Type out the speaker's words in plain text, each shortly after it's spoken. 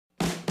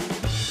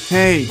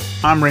Hey,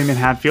 I'm Raymond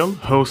Hatfield,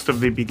 host of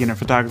the Beginner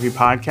Photography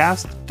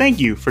Podcast. Thank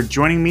you for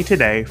joining me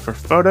today for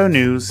Photo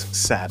News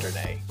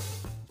Saturday.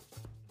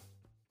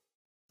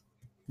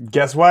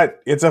 Guess what?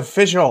 It's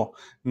official.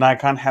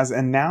 Nikon has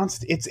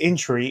announced its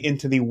entry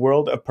into the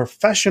world of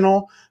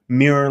professional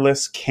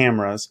mirrorless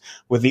cameras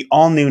with the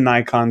all-new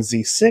Nikon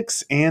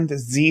Z6 and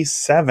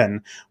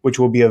Z7, which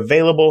will be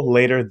available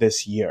later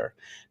this year.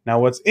 Now,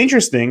 what's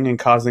interesting and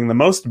causing the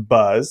most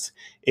buzz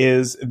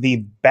is the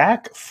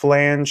back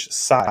flange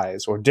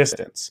size or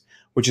distance,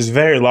 which is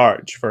very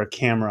large for a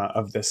camera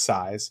of this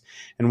size.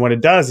 And what it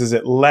does is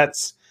it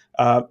lets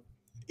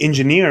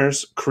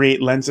engineers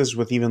create lenses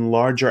with even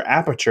larger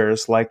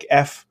apertures like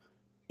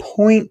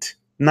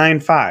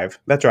f.95.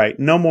 That's right,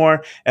 no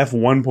more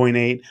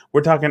f1.8.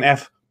 We're talking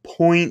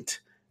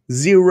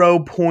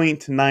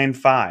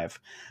f.0.95.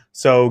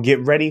 So get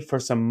ready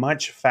for some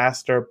much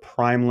faster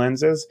prime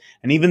lenses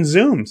and even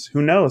zooms.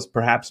 Who knows?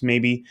 Perhaps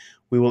maybe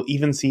we will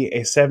even see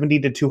a 70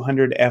 to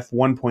 200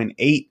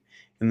 f1.8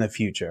 in the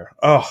future.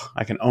 Oh,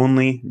 I can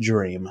only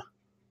dream.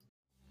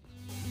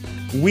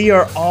 We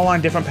are all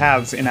on different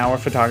paths in our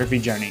photography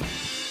journey.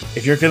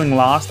 If you're feeling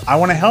lost, I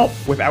want to help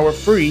with our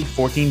free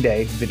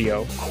 14-day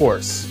video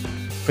course.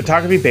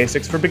 Photography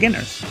Basics for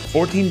Beginners,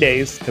 14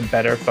 days to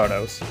better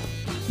photos.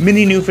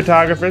 Many new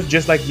photographers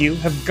just like you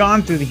have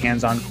gone through the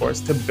hands-on course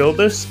to build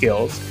their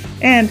skills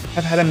and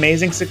have had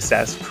amazing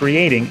success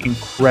creating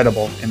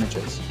incredible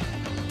images.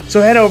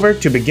 So head over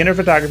to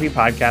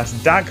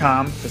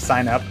beginnerphotographypodcast.com to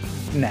sign up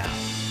now.